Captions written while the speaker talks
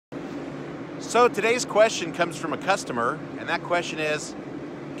So today's question comes from a customer, and that question is,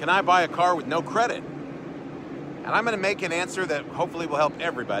 can I buy a car with no credit? And I'm going to make an answer that hopefully will help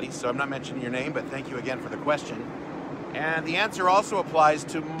everybody, so I'm not mentioning your name, but thank you again for the question. And the answer also applies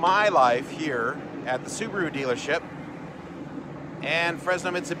to my life here at the Subaru dealership and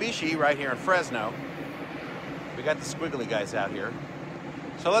Fresno Mitsubishi right here in Fresno. We got the squiggly guys out here.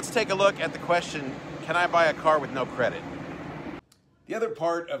 So let's take a look at the question, can I buy a car with no credit? The other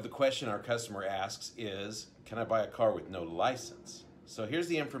part of the question our customer asks is, can I buy a car with no license? So here's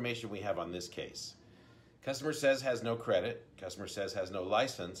the information we have on this case. Customer says has no credit, customer says has no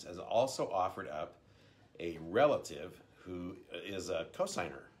license, has also offered up a relative who is a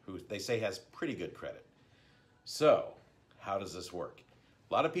cosigner, who they say has pretty good credit. So, how does this work?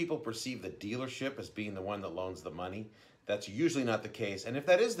 A lot of people perceive the dealership as being the one that loans the money. That's usually not the case, and if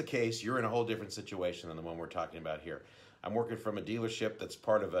that is the case, you're in a whole different situation than the one we're talking about here. I'm working from a dealership that's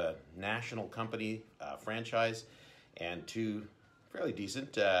part of a national company franchise, and two fairly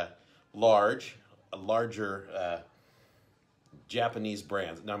decent, larger Japanese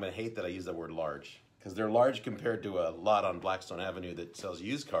brands. Now I'm going to hate that I use the word large, because they're large compared to a lot on Blackstone Avenue that sells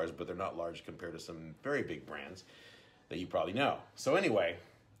used cars, but they're not large compared to some very big brands that you probably know. So anyway,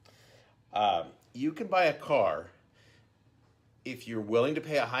 you can buy a car if you're willing to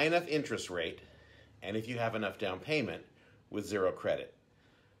pay a high enough interest rate and if you have enough down payment with zero credit.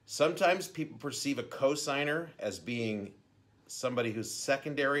 Sometimes people perceive a cosigner as being somebody who's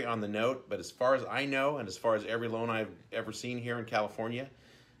secondary on the note, but as far as I know, and as far as every loan I've ever seen here in California,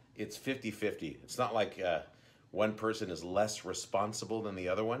 it's 50-50. It's not like one person is less responsible than the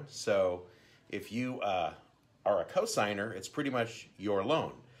other one. So if you are a cosigner, it's pretty much your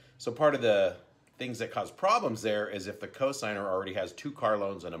loan. So part of the things that cause problems there is if the cosigner already has 2 car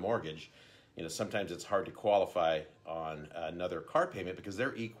loans and a mortgage. You know, sometimes it's hard to qualify on another car payment because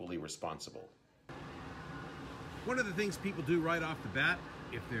they're equally responsible. One of the things people do right off the bat,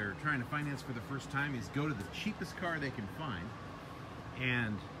 if they're trying to finance for the first time, is go to the cheapest car they can find,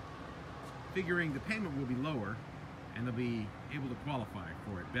 and figuring the payment will be lower and they'll be able to qualify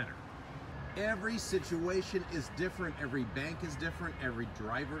for it better. Every situation is different, every bank is different, every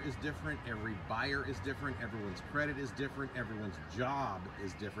driver is different, every buyer is different, everyone's credit is different, everyone's job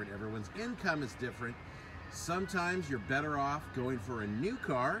is different, everyone's income is different. Sometimes you're better off going for a new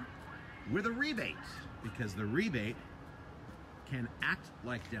car with a rebate, because the rebate can act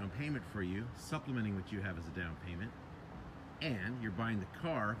like down payment for you, supplementing what you have as a down payment, and you're buying the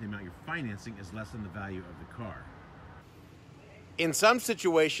car, the amount you're financing is less than the value of the car. In some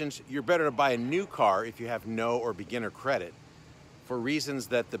situations, you're better to buy a new car if you have no or beginner credit for reasons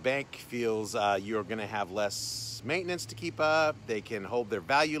that the bank feels you're going to have less maintenance to keep up, they can hold their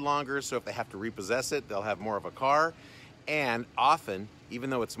value longer, so if they have to repossess it, they'll have more of a car, and often, even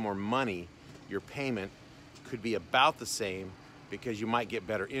though it's more money, your payment could be about the same because you might get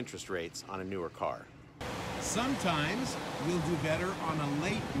better interest rates on a newer car. Sometimes we'll do better on a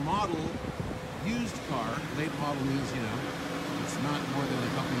late model used car. Late model means, you know, it's not more than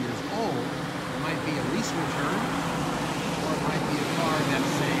a couple years old. It might be a lease return, or it might be a car that,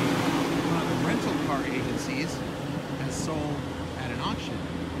 say, one of the rental car agencies has sold at an auction.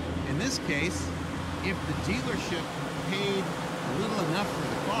 In this case, if the dealership paid little enough for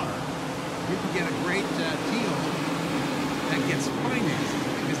the car, you can get a great deal that gets financed,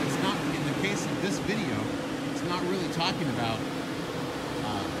 because it's not, in the case of this video, it's not really talking about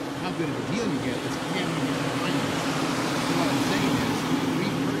how good of a deal you get, it's can you get financed. So what I'm saying is, we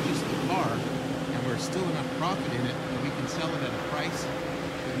purchased the car and we're still enough profit in it that we can sell it at a price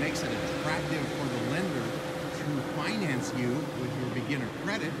that makes it attractive for the lender to finance you with your beginner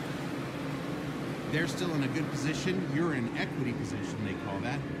credit. They're still in a good position, you're in equity position, they call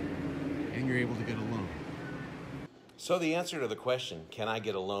that, and you're able to get a loan. So the answer to the question, can I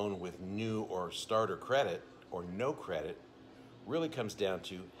get a loan with new or starter credit or no credit, really comes down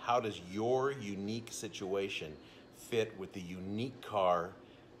to how does your unique situation fit with the unique car,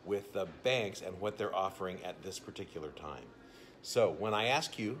 with the banks and what they're offering at this particular time. So when I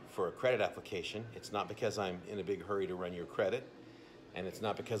ask you for a credit application, it's not because I'm in a big hurry to run your credit, and it's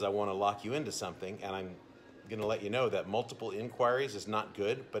not because I want to lock you into something, and I'm going to let you know that multiple inquiries is not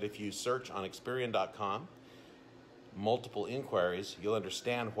good, but if you search on Experian.com, multiple inquiries, you'll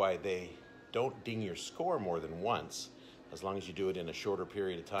understand why they don't ding your score more than once, as long as you do it in a shorter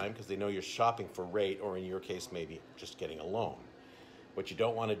period of time, because they know you're shopping for rate, or in your case, maybe just getting a loan. What you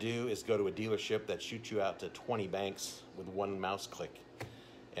don't want to do is go to a dealership that shoots you out to 20 banks with one mouse click.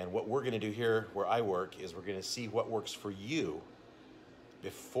 And what we're going to do here where I work is we're going to see what works for you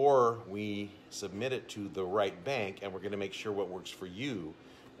before we submit it to the right bank, and we're going to make sure what works for you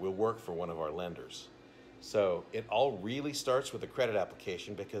will work for one of our lenders. So it all really starts with a credit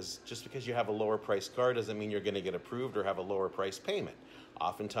application, because just because you have a lower price car doesn't mean you're going to get approved or have a lower price payment.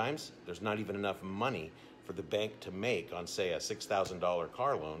 Oftentimes, there's not even enough money for the bank to make on, say, a $6,000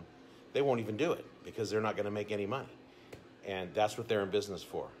 car loan. They won't even do it because they're not going to make any money. And that's what they're in business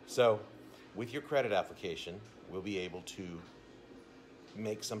for. So with your credit application, we'll be able to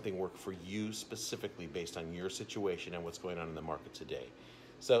make something work for you specifically based on your situation and what's going on in the market today.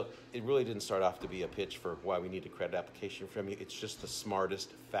 So it really didn't start off to be a pitch for why we need a credit application from you. It's just the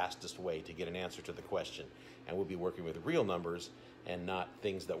smartest, fastest way to get an answer to the question. And we'll be working with real numbers and not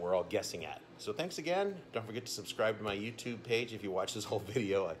things that we're all guessing at. So thanks again. Don't forget to subscribe to my YouTube page if you watch this whole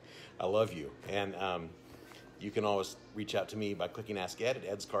video. I love you. And you can always reach out to me by clicking Ask Ed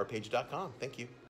at edscarpage.com. Thank you.